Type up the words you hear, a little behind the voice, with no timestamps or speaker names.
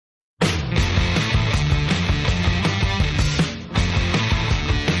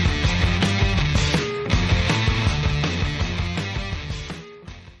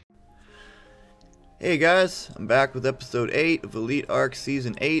Hey guys, I'm back with episode 8 of Elite ARK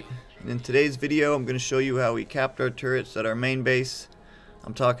Season 8, and in today's video I'm going to show you how we capped our turrets at our main base.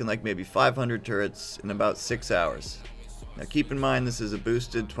 I'm talking like maybe 500 turrets in about 6 hours. Now keep in mind this is a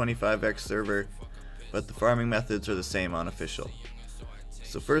boosted 25x server, but the farming methods are the same on official.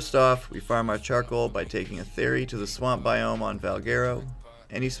 So first off, we farm our charcoal by taking a theory to the swamp biome on Valguero.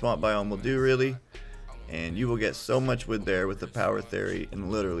 Any swamp biome will do really, and you will get so much wood there with the power theory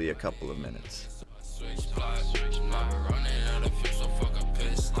in literally a couple of minutes.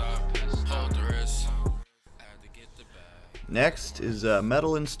 Next is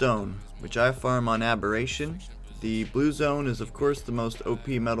metal and stone, which I farm on Aberration. The blue zone is of course the most OP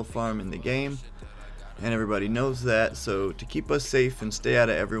metal farm in the game, and everybody knows that, so to keep us safe and stay out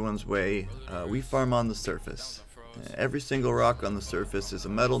of everyone's way, we farm on the surface. Every single rock on the surface is a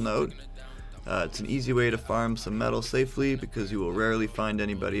metal node. It's an easy way to farm some metal safely because you will rarely find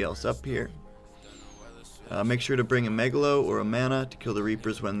anybody else up here. Make sure to bring a megalo or a mana to kill the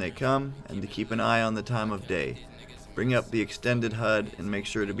reapers when they come, and to keep an eye on the time of day. Bring up the extended HUD and make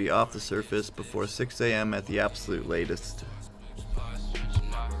sure to be off the surface before 6 AM at the absolute latest.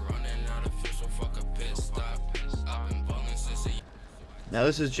 Now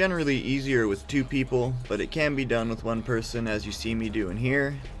this is generally easier with 2 people, but it can be done with 1 person as you see me doing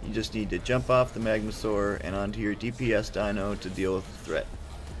here. You just need to jump off the Magmasaur and onto your DPS dino to deal with the threat.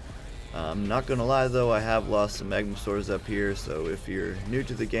 I'm not gonna lie though, I have lost some Magmasaurs up here, so if you're new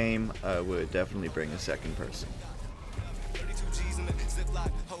to the game, I would definitely bring a second person.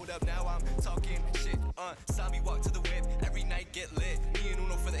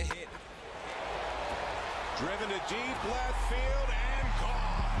 Driven to deep left field and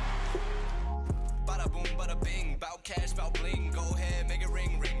gone. Bada boom, bada bing, bout cash, bout bling. Go ahead, make it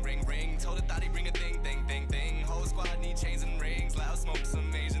ring, ring, ring, ring. Told the thotty bring a ding, ding, ding, ding. Whole squad need chains and rings. Loud smoke,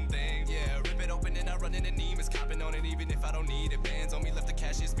 some Asian things. Yeah, rip it open and I run in the Nemus, copping on it even if I don't need it. Bands on me left the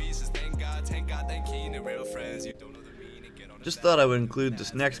cashier speeches. Thank God, thank Keen and real friends. You don't know the meaning. Get on. Just thought I would include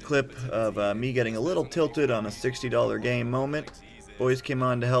this next clip of me getting a little tilted on a $60 game moment. Boys came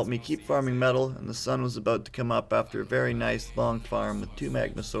on to help me keep farming metal, and the sun was about to come up after a very nice long farm with 2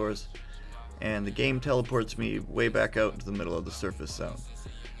 Magmasaurs, and the game teleports me way back out into the middle of the surface zone.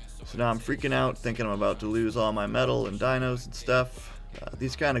 So now I'm freaking out, thinking I'm about to lose all my metal and dinos and stuff.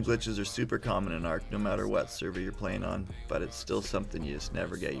 These kind of glitches are super common in ARK no matter what server you're playing on, but it's still something you just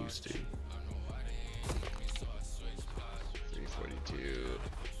never get used to. 342.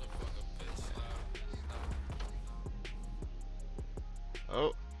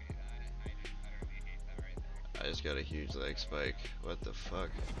 Oh, I just got a huge leg spike. What the fuck?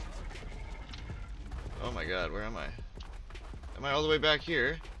 Oh my god, where am I? Am I all the way back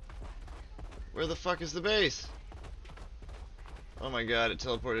here? Where the fuck is the base? Oh my god, it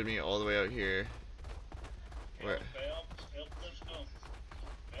teleported me all the way out here. Where?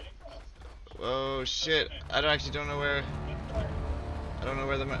 Oh shit, I don't know where. I don't know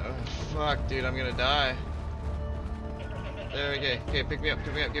where the oh fuck, dude, I'm gonna die. There we go. Okay, pick me up,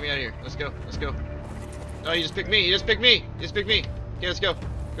 get me out of here. Let's go, let's go. Oh, you just picked me, you just picked me. Okay, let's go.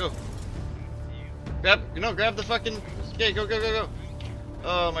 Go. Grab the fucking, okay, go.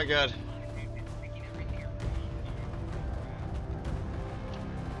 Oh my god.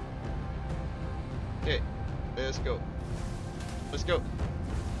 Okay, let's go.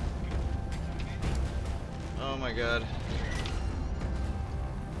 Oh my god.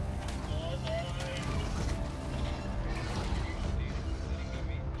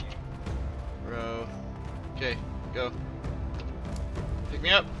 Bro. Okay, go. Pick me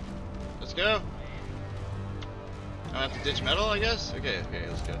up. Let's go. I have to ditch metal, I guess? Okay,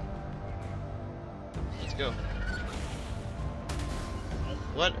 let's go. Let's go.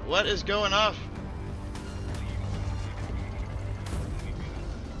 What is going off?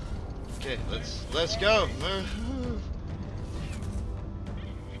 Okay, let's go. Move.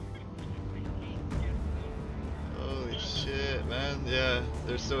 Holy shit, man. Yeah,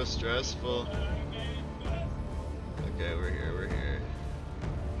 they're so stressful. Okay, we're here.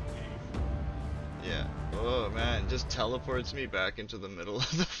 Yeah. Oh man, it just teleports me back into the middle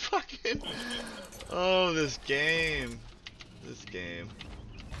of the fucking. Oh, this game.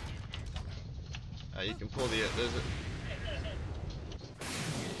 You can pull the. There's a.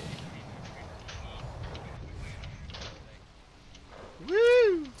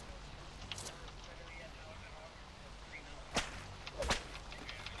 Woo!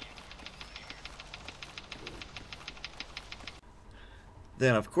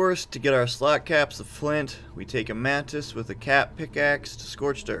 Then of course, to get our slot caps of flint, we take a mantis with a cap pickaxe to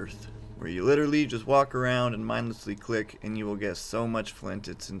scorched earth, where you literally just walk around and mindlessly click and you will get so much flint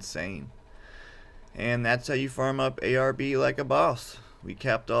it's insane. And that's how you farm up ARB like a boss. We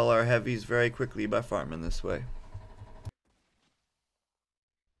capped all our heavies very quickly by farming this way.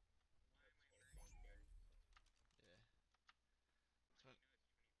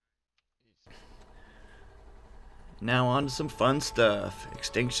 Now on to some fun stuff.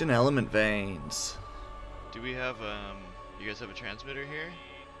 Extinction element veins. Do we have, you guys have a transmitter here?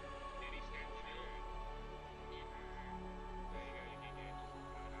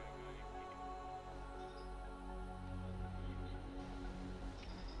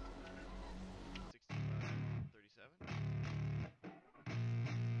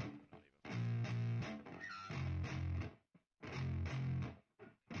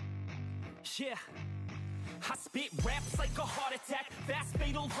 Yeah, I spit raps like a heart attack, fast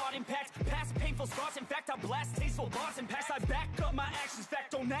fatal heart impact, past painful scars. In fact, I blast tasteful bars and pass. I back up my actions,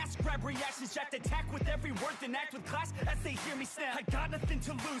 fact don't ask, grab reactions, jacked attack with every word, then act with class as they hear me snap. I got nothing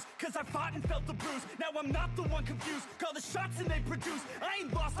to lose, cause I fought and felt the bruise. Now I'm not the one confused, call the shots and they produce. I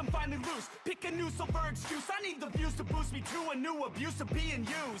ain't lost, I'm finally loose, pick a new silver excuse. I need the views to boost me to a new abuse of being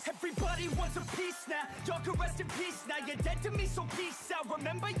used. Everybody wants a piece now, y'all can rest in peace now. You're dead to me, so peace out.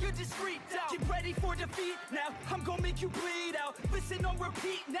 Remember you're discreet out, get ready for defeat now. I'm gonna make you bleed out, listen on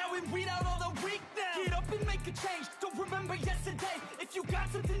repeat now and weed out all the weak now. Get up and make a change, don't remember yesterday. If you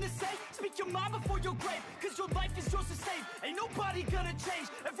got something to say, speak your mind before your grave, cause your life is yours to save. Ain't nobody gonna change,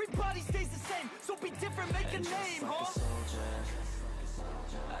 everybody stays the same. So be different, make a name, like huh? a soldier,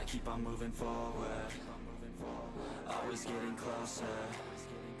 I keep on moving forward, always getting closer.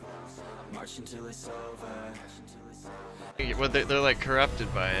 I march until it's over. Well, they're like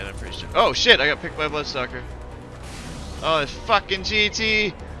corrupted by it, I'm pretty sure. Oh shit, I got picked by a Bloodstalker. Oh, it's fucking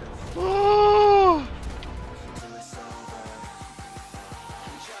GT! Woo!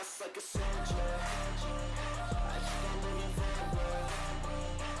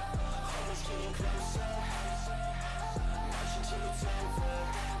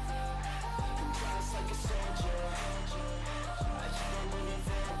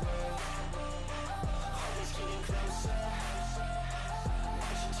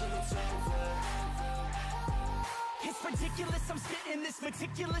 It's ridiculous, I'm spitting this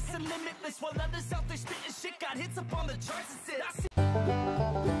meticulous and limitless, while others out there spitting shit got hits up on the charts and sit.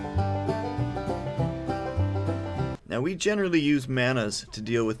 Now we generally use manas to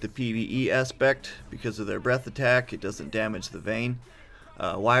deal with the PvE aspect. Because of their breath attack, it doesn't damage the vein.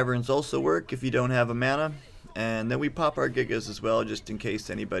 Wyverns also work if you don't have a mana. And then we pop our gigas as well, just in case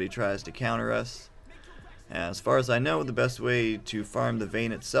anybody tries to counter us. As far as I know, the best way to farm the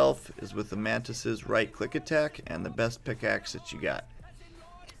vein itself is with the Mantis's right click attack and the best pickaxe that you got.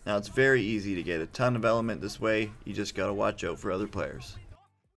 Now it's very easy to get a ton of element this way, you just gotta watch out for other players.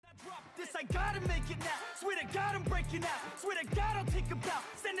 This I gotta make it now, swear to God I'm breaking out, swear to God I'll take a bow,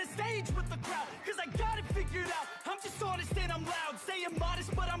 stand the stage with the crowd, cause I got it figured out. I'm just honest and I'm loud, saying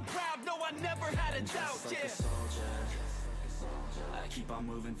modest but I'm proud, no I never had a doubt, Like yeah. a soldier, I keep on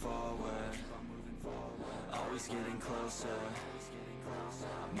moving forward, always getting closer.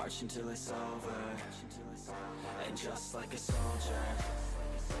 I march until it's over. And just like a soldier,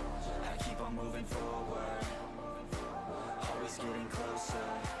 I keep on moving forward, always getting closer.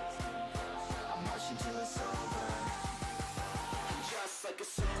 I march until it's over. And just like a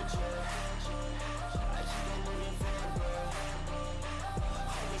soldier, I keep on moving forward,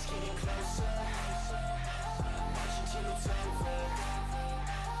 always getting closer. I march until it's over.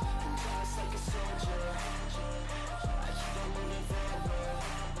 And just like a soldier, I keep on moving forward,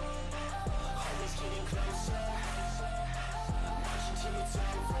 always getting closer. I march until it's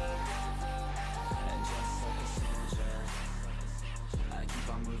over. And just like a soldier, I keep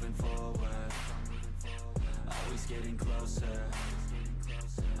on moving forward, always getting closer.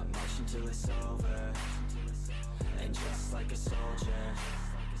 I march until it's over. And just like a soldier,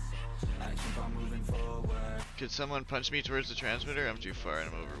 I keep on moving forward. Could someone punch me towards the transmitter? I'm too far and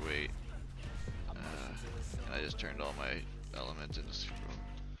I'm overweight. And I just turned all my elements into scroll.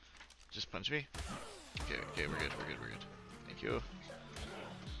 Just punch me? Okay, okay, we're good. Thank you.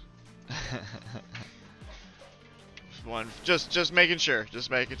 One, just making sure,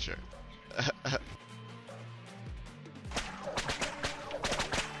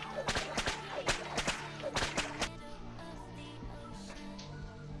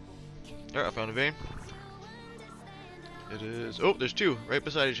 Alright, I found a vein. It is, oh, there's two right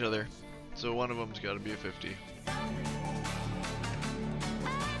beside each other. So one of them's gotta be a 50.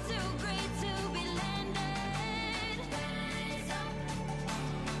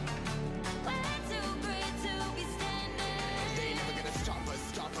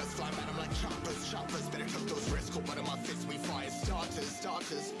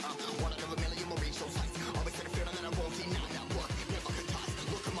 One of a million will reach, so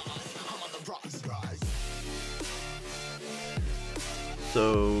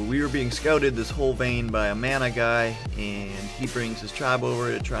So we were being scouted this whole vein by a mana guy, and he brings his tribe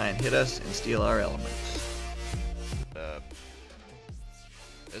over to try and hit us and steal our elements.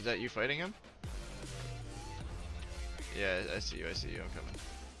 Is that you fighting him? Yeah, I see you, I'm coming.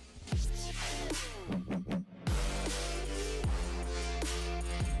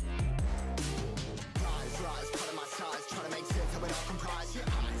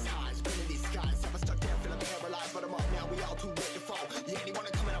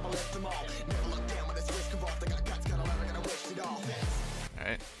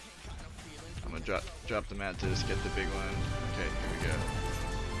 Alright. I'm gonna drop the mat to just get the big one. Okay, here we go.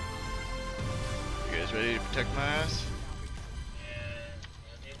 You guys ready to protect my ass?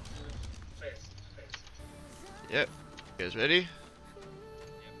 Yep. You guys ready?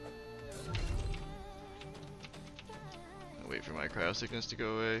 I'll wait for my cryo sickness to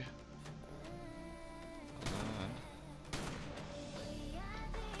go away. Hold on.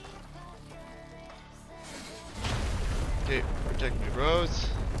 Okay, protect me, bros.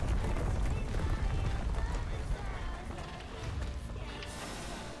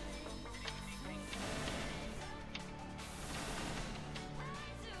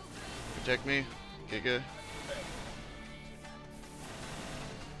 Protect me, Giga.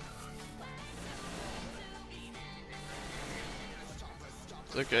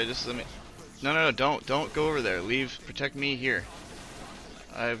 It's okay, just let me. No, don't go over there. Leave. Protect me here.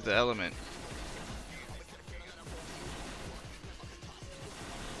 I have the element.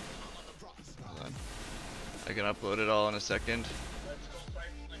 Hold on. I can upload it all in a second.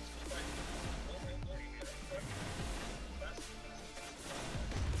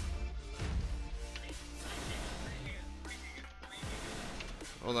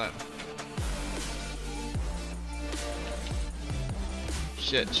 Hold on.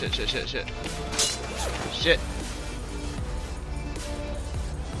 Shit. Shit.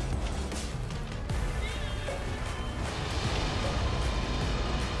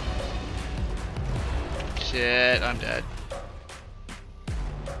 Shit, I'm dead.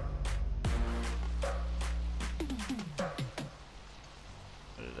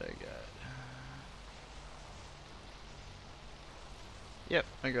 What did I get? Yep,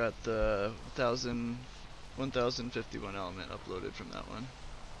 I got the 1051 element uploaded from that one.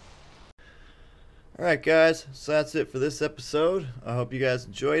 Alright guys, so that's it for this episode. I hope you guys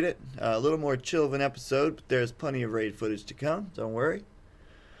enjoyed it. A little more chill of an episode, but there's plenty of raid footage to come, don't worry.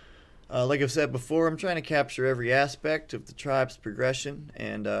 Like I've said before, I'm trying to capture every aspect of the tribe's progression,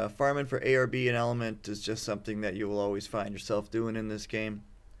 and farming for ARB and element is just something that you will always find yourself doing in this game.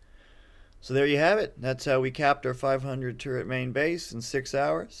 So there you have it. That's how we capped our 500 turret main base in 6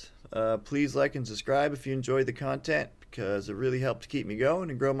 hours. Please like and subscribe if you enjoyed the content, because it really helped keep me going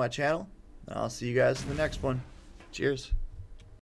and grow my channel. I'll see you guys in the next one. Cheers.